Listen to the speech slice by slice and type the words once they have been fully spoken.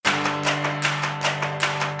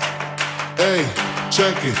Hey,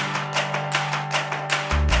 check it.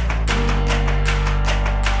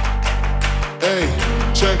 Hey,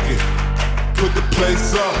 check it. Put the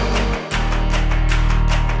place up.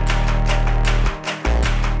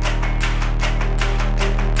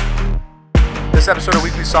 This episode of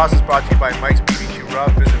Weekly Sauce is brought to you by Mike's BBQ Rub.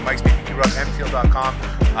 Visit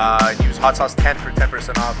Mike'sBBQRubMTL.com. Use Hot Sauce 10 for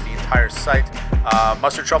 10% off the entire site.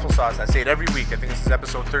 Mustard truffle sauce. I say it every week. I think this is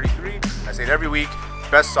episode 33. I say it every week.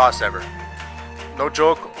 Best sauce ever. No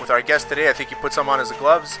joke, with our guest today, I think he put some on his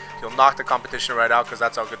gloves. He'll knock the competition right out because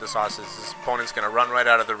that's how good the sauce is. His opponent's going to run right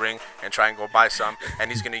out of the ring and try and go buy some.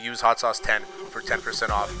 And he's going to use Hot Sauce 10 for 10%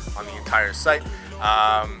 off on the entire site.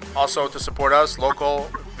 Also, to support us,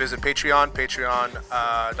 local, visit Patreon,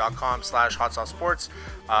 patreon.com/Hot Sauce Sports.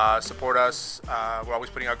 Support us. We're always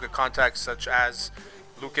putting out good content, such as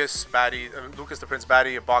Lucas the Prince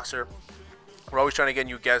Batty, a boxer. We're always trying to get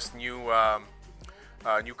new guests, new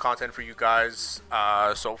content for you guys.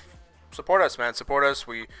 So support us, man. Support us.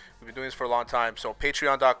 We've been doing this for a long time. So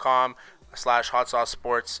patreon.com/Hot Sauce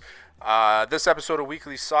Sports. This episode of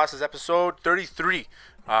Weekly Sauce is episode 33.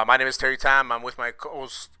 My name is Terry Tam. I'm with my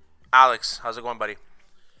co-host Alex. How's it going, buddy?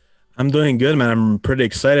 I'm doing good, man. I'm pretty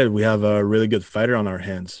excited. We have a really good fighter on our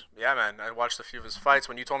hands. Yeah, man. I watched a few of his fights.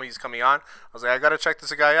 When you told me he's coming on, I was like, I gotta check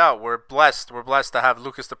this guy out. We're blessed. We're blessed to have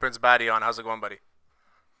Lucas the Prince Batty on. How's it going, buddy?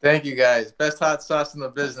 Thank you, guys. Best hot sauce in the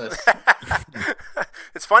business.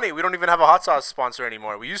 It's funny. We don't even have a hot sauce sponsor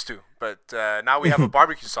anymore. We used to, but now we have a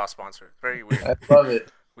barbecue sauce sponsor. Very weird. I love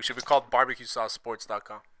it. We should be called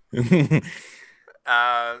barbecuesaucesports.com.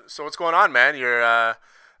 So what's going on, man? You're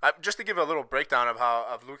just to give a little breakdown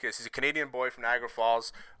of Lucas. He's a Canadian boy from Niagara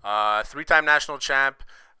Falls, 3-time national champ,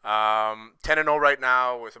 10-0 right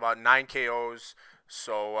now with about 9 KOs.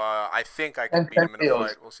 So I think I can beat him in a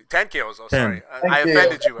fight. We'll see. 10 KOs. Oh, sorry. I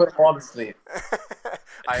offended you.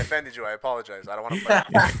 I offended you. I apologize. I don't want to fight.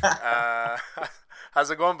 How's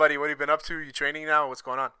it going, buddy? What have you been up to? You training now? What's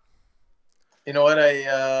going on? You know what?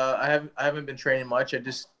 I haven't been training much. I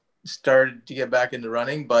just started to get back into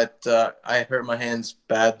running, but I hurt my hands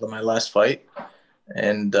bad in my last fight,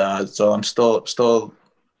 and so I'm still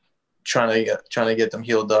trying to get them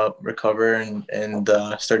healed up, recover, and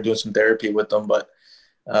start doing some therapy with them. But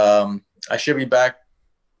I should be back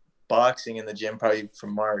boxing in the gym probably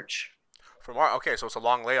from March. From March, okay, so it's a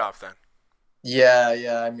long layoff then.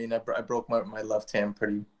 Yeah. I mean, I broke my left hand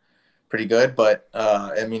pretty good, but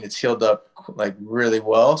I mean, it's healed up like really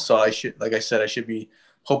well. So I should be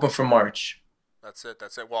hoping for March. That's it.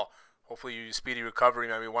 Well, hopefully you speedy recovery,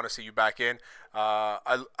 man. We want to see you back in.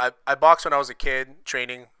 I boxed when I was a kid,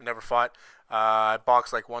 training, never fought. I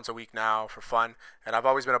box like once a week now for fun, and I've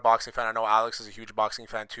always been a boxing fan. I know Alex is a huge boxing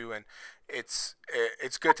fan too, and it's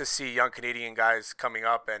good to see young Canadian guys coming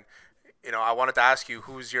up. And you know, I wanted to ask you,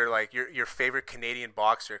 who's your favorite Canadian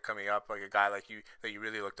boxer coming up, like a guy like you that you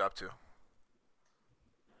really looked up to?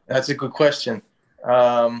 That's a good question.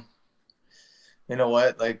 You know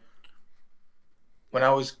what? Like when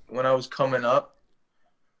I was coming up,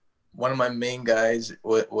 one of my main guys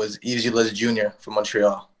was Easy Liz Jr. from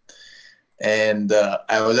Montreal, and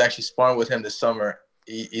I was actually sparring with him this summer.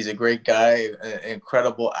 He's a great guy, an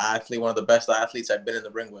incredible athlete, one of the best athletes I've been in the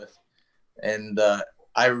ring with, and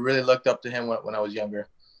I really looked up to him when I was younger,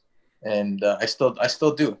 and I still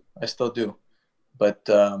do. But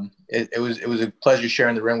it was a pleasure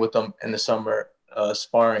sharing the ring with him in the summer,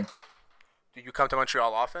 sparring. Did you come to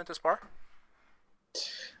Montreal often to spar?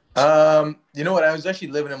 You know what? I was actually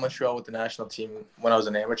living in Montreal with the national team when I was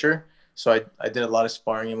an amateur, so I did a lot of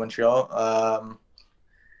sparring in Montreal.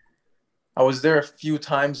 I was there a few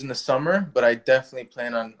times in the summer, but I definitely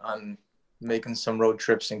plan on making some road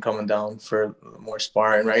trips and coming down for more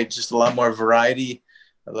sparring, right? Just a lot more variety,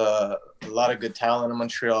 a lot of good talent in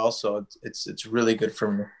Montreal, so it's really good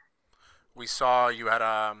for me. We saw you had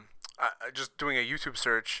just doing a YouTube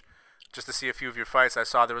search just to see a few of your fights. I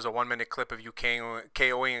saw there was a 1-minute clip of you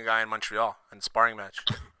KOing a guy in Montreal in a sparring match.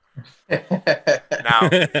 Now,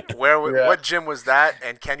 what gym was that,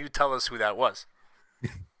 and can you tell us who that was?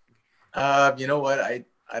 You know what? I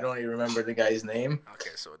don't even remember the guy's name. Okay,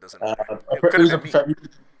 so it doesn't matter. He was a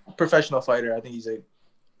professional fighter. I think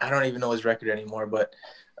I don't even know his record anymore, but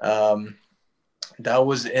that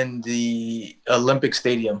was in the Olympic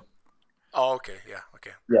Stadium. Oh, okay. Yeah,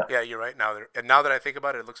 okay. Yeah, you're right. Now that I think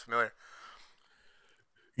about it, it looks familiar.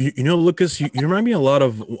 You know, Lucas, you remind me a lot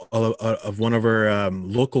of one of our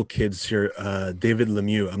local kids here, David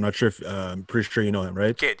Lemieux. I'm not sure if I'm pretty sure you know him,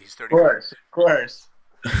 right? Kid, he's 34. Of course.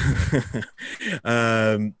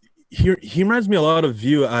 He reminds me a lot of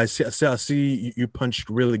you. I see you punched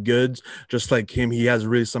really good, just like him. He has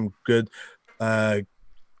really some good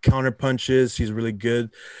counter punches. He's really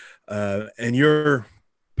good, and your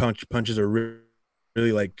punches are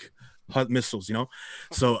really like hot missiles.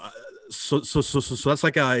 So so that's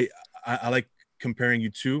like I like comparing you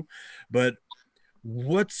two, but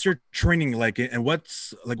what's your training like, and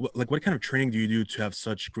what's what kind of training do you do to have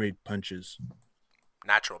such great punches?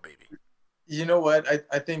 Natural, baby. You know what?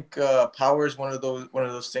 I think power is one of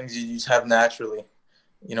those things you just have naturally.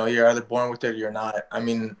 You're either born with it or you're not. I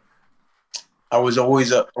mean, I was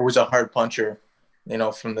always a hard puncher.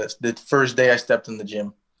 From the first day I stepped in the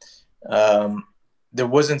gym. There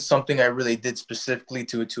wasn't something I really did specifically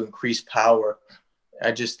to increase power.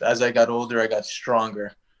 As I got older, I got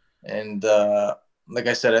stronger, and like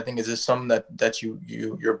I said, I think it's just something that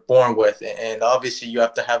you're born with, and obviously you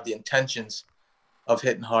have to have the intentions of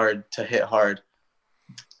hitting hard to hit hard.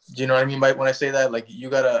 Do you know what I mean by when I say that? Like you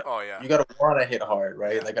gotta want to hit hard,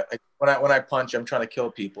 right? Yeah. Like when I punch, I'm trying to kill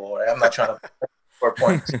people. Right? I'm not trying to score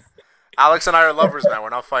points. Alex and I are lovers, man. We're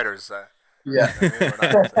not fighters. Yeah.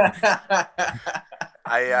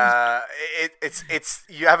 It's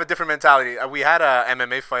you have a different mentality. We had a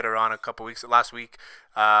MMA fighter on last week,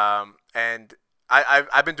 and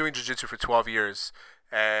I've been doing jiu-jitsu for 12 years,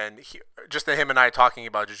 and just him and I talking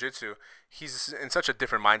about jiu-jitsu, he's in such a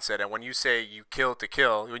different mindset. And when you say you kill to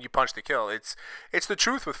kill, when you punch to kill, it's the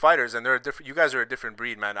truth with fighters, and they're different. You guys are a different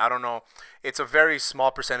breed, man. I don't know. It's a very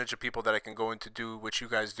small percentage of people that I can go into do what you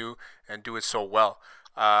guys do and do it so well.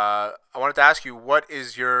 I wanted to ask you, what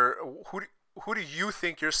is who do you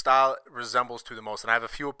think your style resembles to the most? And I have a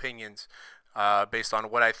few opinions based on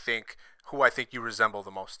who I think you resemble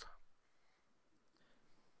the most.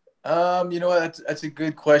 You know what? That's a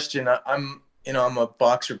good question. I'm a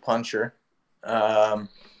boxer puncher.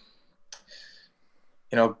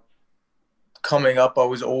 Coming up, I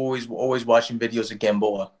was always watching videos of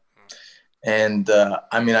Gamboa, and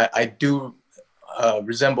I do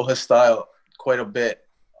resemble his style quite a bit,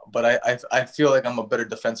 but I feel like I'm a better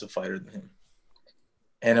defensive fighter than him,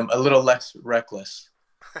 and I'm a little less reckless.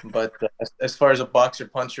 But as far as a boxer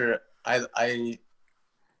puncher, I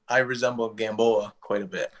resemble Gamboa quite a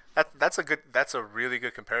bit. That's a really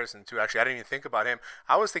good comparison too. Actually, I didn't even think about him.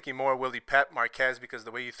 I was thinking more Willie Pep Marquez, because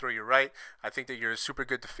the way you throw your right, I think that you're super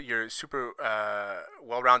good. You're super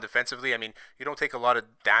well-rounded defensively. I mean, you don't take a lot of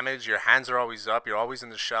damage. Your hands are always up. You're always in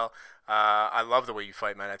the shell. I love the way you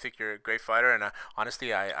fight, man. I think you're a great fighter, and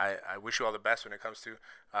honestly, I wish you all the best when it comes to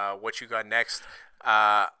what you got next.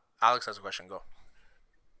 Alex has a question. Go.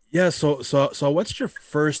 Yeah. So what's your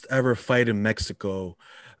first ever fight in Mexico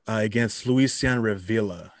against Luisian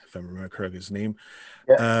Revilla, if I remember correctly his name?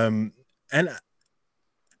 Yeah.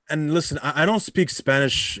 And listen, I don't speak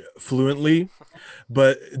Spanish fluently,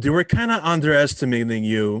 but they were kind of underestimating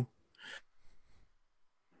you.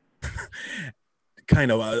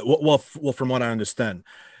 Kind of. Well, from what I understand,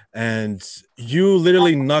 and you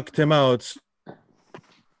literally knocked him out,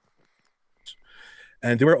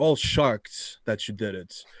 and they were all shocked that you did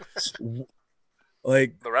it.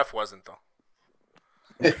 Like the ref wasn't, though.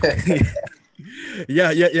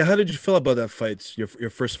 Yeah. How did you feel about that fight? Your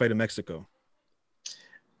first fight in Mexico?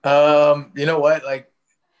 You know what?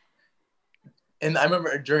 And I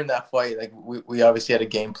remember during that fight, we obviously had a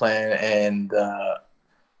game plan, and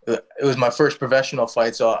it was my first professional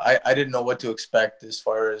fight, so I didn't know what to expect as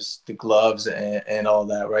far as the gloves and all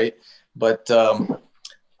that, right? But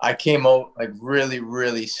I came out really,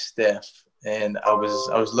 really stiff, and I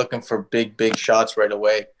was looking for big shots right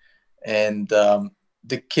away, and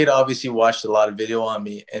the kid obviously watched a lot of video on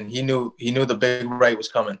me, and he knew the big right was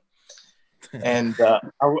coming. And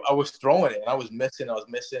I was throwing it, and I was missing,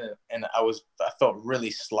 and I felt really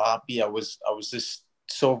sloppy. I was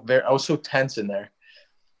so tense in there,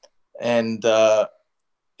 and it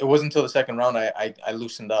wasn't until the second round I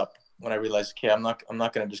loosened up when I realized, okay, I'm not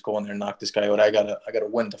gonna just go in there and knock this guy out. I gotta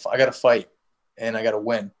win. I gotta fight, and I gotta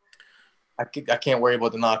win. I can't worry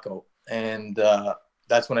about the knockout, and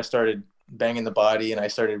that's when I started banging the body, and I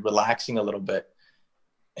started relaxing a little bit.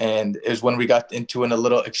 And it was when we got into a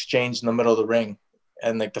little exchange in the middle of the ring,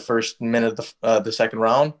 and the first minute of the second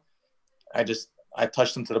round, I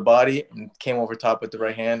touched him to the body and came over top with the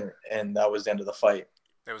right hand, and that was the end of the fight.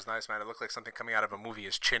 It was nice, man. It looked like something coming out of a movie.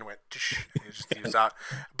 His chin went, he was out.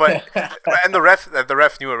 But and the ref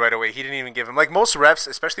knew it right away. He didn't even give him, like most refs,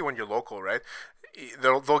 especially when you're local, right?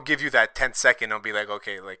 They'll give you that 10-second. They'll be like,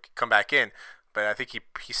 okay, come back in. But I think he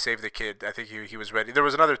saved the kid. I think he was ready. There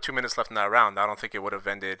was another 2 minutes left in that round. I don't think it would have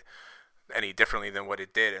ended any differently than what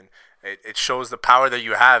it did, and it shows the power that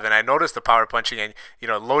you have. And I noticed the power punching and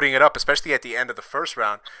loading it up, especially at the end of the first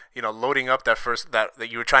round. Loading up that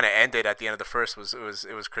you were trying to end it at the end of the first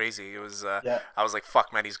was crazy. It was I was like,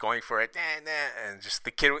 fuck, man, he's going for it, and just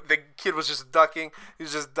the kid was just ducking. He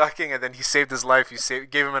was just ducking, and then he saved his life.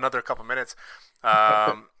 Gave him another couple minutes.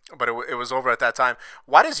 But it was over at that time.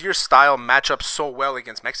 Why does your style match up so well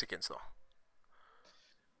against Mexicans, though?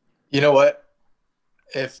 You know what?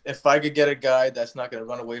 If I could get a guy that's not going to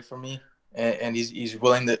run away from me and he's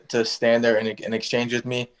willing to stand there and exchange with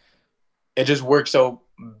me, it just works out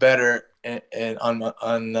better and on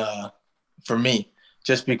for me.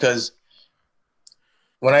 Just because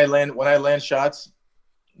when I land shots,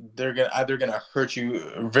 they're either gonna hurt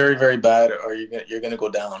you very, very bad, or you're gonna go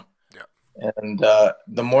down. Yeah. And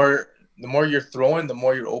the more you're throwing, the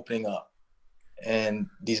more you're opening up. And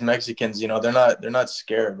these Mexicans, they're not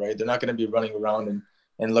scared, right? They're not going to be running around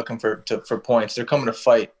and looking for points. They're coming to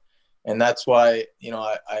fight, and that's why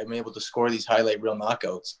I'm able to score these highlight reel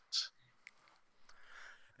knockouts.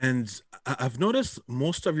 And I've noticed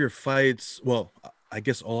most of your fights. Well, I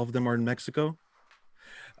guess all of them are in Mexico.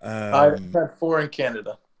 I've had 4 in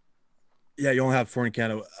Canada. Yeah, you only have 4 in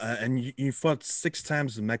Canada, and you fought 6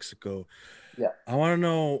 times in Mexico. Yeah, I want to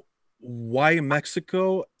know why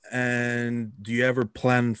Mexico, and do you ever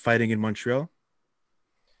plan fighting in Montreal?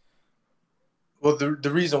 Well,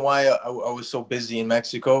 the reason why I was so busy in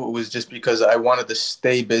Mexico was just because I wanted to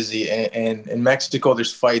stay busy. And in Mexico,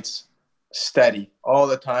 there's fights steady all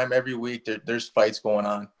the time. Every week there's fights going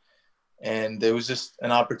on. And it was just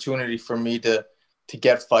an opportunity for me to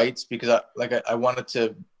get fights because I wanted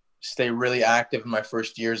to stay really active in my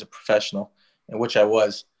first year as a professional, in which I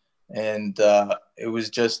was. And it was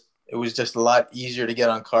just a lot easier to get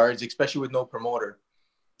on cards, especially with no promoter.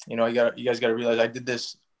 You guys got to realize I did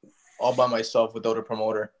this all by myself without a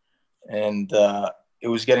promoter. And it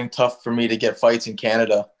was getting tough for me to get fights in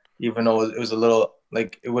Canada, even though it was a little,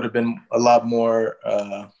 like, it would have been a lot more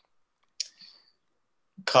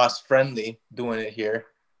cost friendly doing it here.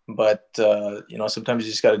 But, sometimes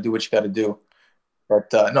you just got to do what you got to do.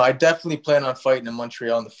 But no, I definitely plan on fighting in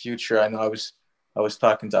Montreal in the future. I know I was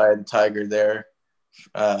talking to Eye of the Tiger there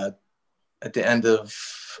at the end of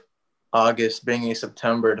August, beginning of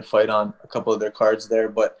September, to fight on a couple of their cards there.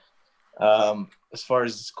 But as far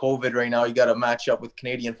as COVID right now, you got to match up with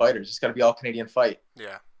Canadian fighters. It's got to be all Canadian fight.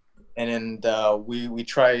 Yeah. And we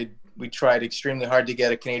tried extremely hard to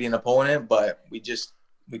get a Canadian opponent, but we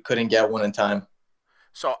couldn't get one in time.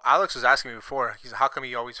 So Alex was asking me before, he said, how come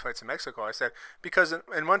he always fights in Mexico? I said, because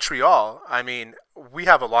in Montreal, I mean, we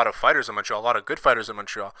have a lot of fighters in Montreal, a lot of good fighters in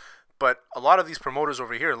Montreal, but a lot of these promoters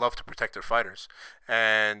over here love to protect their fighters.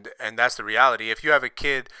 And that's the reality. If you have a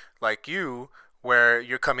kid like you, where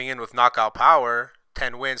you're coming in with knockout power,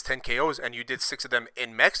 10 wins, 10 KOs, and you did 6 of them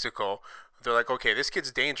in Mexico, they're like, okay, this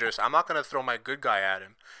kid's dangerous. I'm not going to throw my good guy at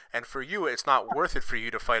him. And for you, it's not worth it for you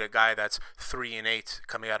to fight a guy that's 3-8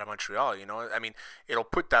 coming out of Montreal. I mean, it'll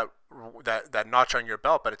put that notch on your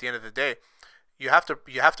belt. But at the end of the day, you have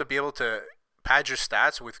to be able to pad your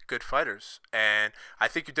stats with good fighters. And I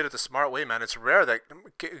think you did it the smart way, man. It's rare that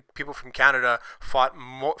people from Canada fight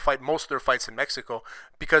most of their fights in Mexico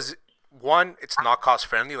because, 1, it's not cost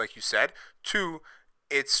friendly, like you said. 2,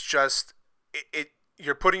 it's just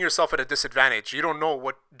you're putting yourself at a disadvantage. You don't know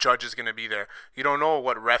what judge is going to be there. You don't know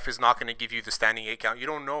what ref is not going to give you the standing 8 count. You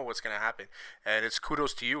don't know what's going to happen. And it's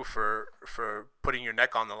kudos to you for putting your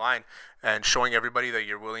neck on the line and showing everybody that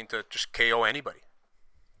you're willing to just KO anybody.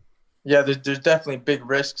 Yeah, there's definitely big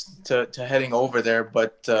risks to heading over there.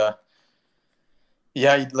 But,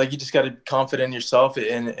 yeah, like, you just got to be confident in yourself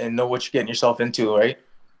and know what you're getting yourself into, right?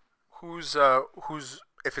 Who's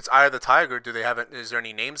if it's Eye of the Tiger, is there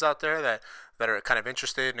any names out there that are kind of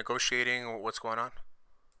interested, negotiating, what's going on?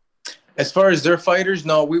 As far as their fighters,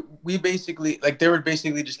 no, we basically, like, they were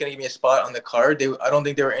basically just going to give me a spot on the card. I don't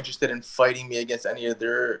think they were interested in fighting me against any of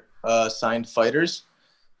their signed fighters.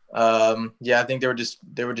 Yeah, I think they were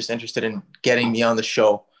just interested in getting me on the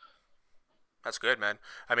show. That's good, man.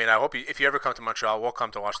 I mean, I hope if you ever come to Montreal, we'll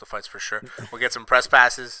come to watch the fights for sure. We'll get some press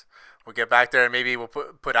passes. We'll get back there and maybe we'll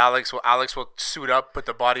put Alex. Well, Alex will suit up, put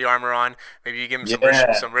the body armor on. Maybe you give him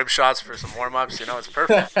some rib shots for some warm ups. It's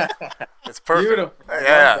perfect. It's perfect. Beautiful.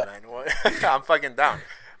 Yeah, man. Well, I'm fucking down.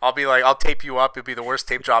 I'll tape you up. It'll be the worst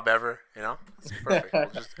tape job ever. It's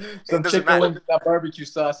perfect. Some chicken wings with that barbecue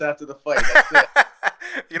sauce after the fight. That's it.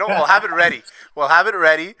 We'll have it ready. We'll have it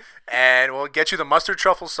ready, and we'll get you the mustard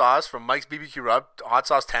truffle sauce from Mike's BBQ Rub. Hot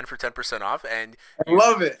sauce 10 for 10% off, and I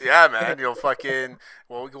love it. Yeah, man.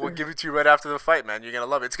 We'll give it to you right after the fight, man. You're gonna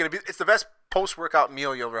love it. It's the best post-workout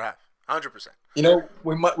meal you'll ever have. 100%. You know,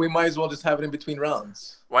 we might as well just have it in between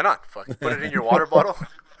rounds. Why not? Fuck, put it in your water bottle.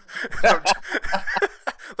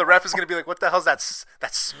 The ref is gonna be like, "What the hell's that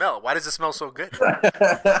smell? Why does it smell so good?"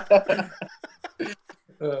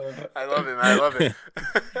 I love it, man. I love it.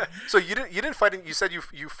 So you didn't fight in, you said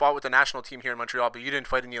you fought with the national team here in Montreal, but you didn't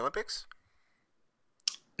fight in the Olympics?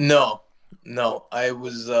 No. I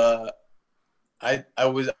was I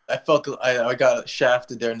felt I got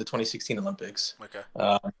shafted there in the 2016 Olympics. Okay.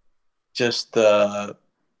 Just the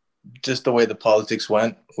way the politics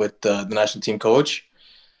went with the national team coach.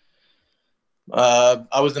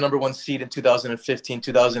 I was the number 1 seed in 2015,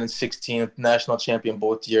 2016, national champion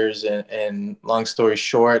both years. And long story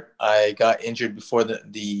short, I got injured before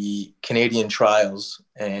the Canadian trials,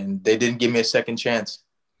 and they didn't give me a second chance.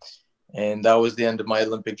 And that was the end of my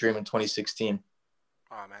Olympic dream in 2016.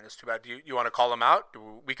 Oh, man, it's too bad. Do you want to call him out?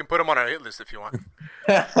 We can put him on our hit list if you want.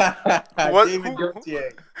 David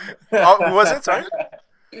Gauthier. Oh, who was it? Sorry?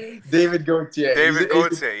 David Gauthier. David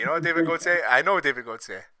Gauthier. You know what David Gauthier? I know David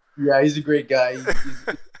Gauthier. Yeah, he's a great guy.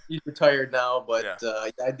 He's retired now, but Yeah.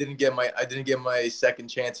 I didn't get my second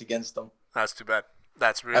chance against him. That's too bad.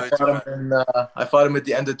 That's really too bad. I fought him at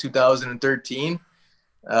the end of 2013,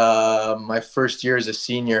 my first year as a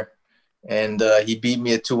senior, and he beat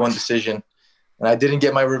me at 2-1 decision. And I didn't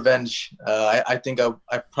get my revenge. I think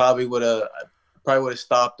I probably would have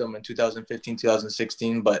stopped him in 2015,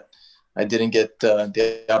 2016, but I didn't get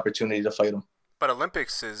the opportunity to fight him. But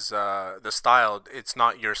Olympics is the style. It's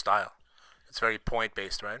not your style. It's very point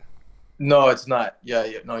based, right? No, it's not. Yeah,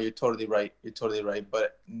 no, you're totally right.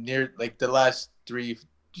 But near like the last 3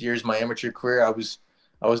 years of my amateur career, I was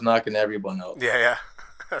knocking everyone out. Yeah.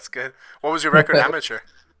 That's good. What was your record amateur?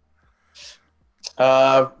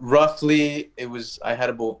 Roughly, I had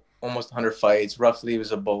about almost 100 fights. Roughly, it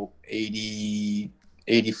was about 80,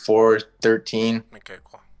 84, 13. Okay,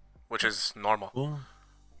 cool. Which is normal. Cool.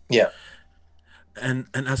 Yeah. And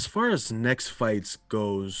as far as next fights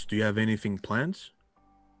goes, do you have anything planned?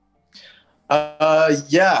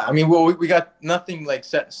 Yeah. I mean, well, we got nothing like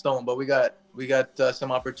set in stone, but we got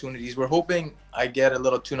some opportunities. We're hoping I get a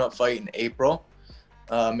little tune-up fight in April.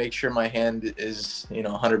 Make sure my hand is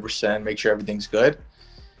 100%. Make sure everything's good,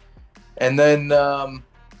 and then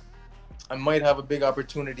I might have a big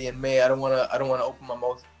opportunity in May. I don't want to open my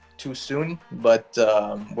mouth too soon, but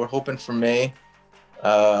we're hoping for May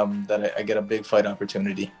that I get a big fight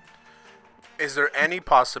opportunity. Is there any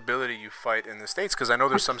possibility you fight in the States? Because I know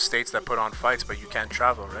there's some states that put on fights, but you can't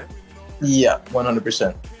travel, right? Yeah,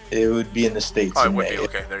 100%. It would be in the States. Oh, it in would May. be.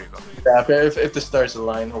 Okay, there you go. Yeah, if the stars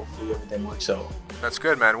align, hopefully everything works out. That's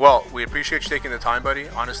good, man. Well, we appreciate you taking the time, buddy.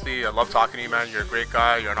 Honestly, I love talking to you, man. You're a great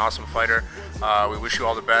guy. You're an awesome fighter. We wish you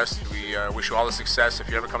all the best. We wish you all the success. If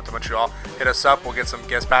you ever come to Montreal, hit us up. We'll get some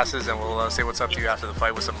guest passes, and we'll say what's up to you after the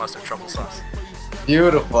fight with some mustard truffle sauce.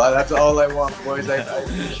 Beautiful. That's all I want, boys. I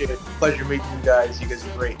appreciate it. Pleasure meeting you guys. You guys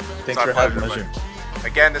are great. Thanks for having me.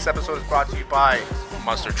 Again, this episode is brought to you by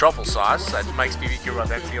Mustard Truffle Sauce at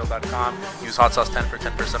mikesbbq.mtl.com. Use hot sauce 10 for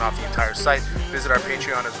 10% off the entire site. Visit our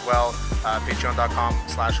Patreon as well,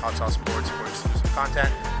 patreon.com/hotsaucesports for exclusive content.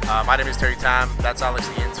 My name is Terry Tam. That's Alex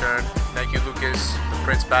the intern. Thank you, Lucas, the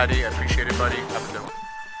Prince Batty. I appreciate it, buddy. Have a good one.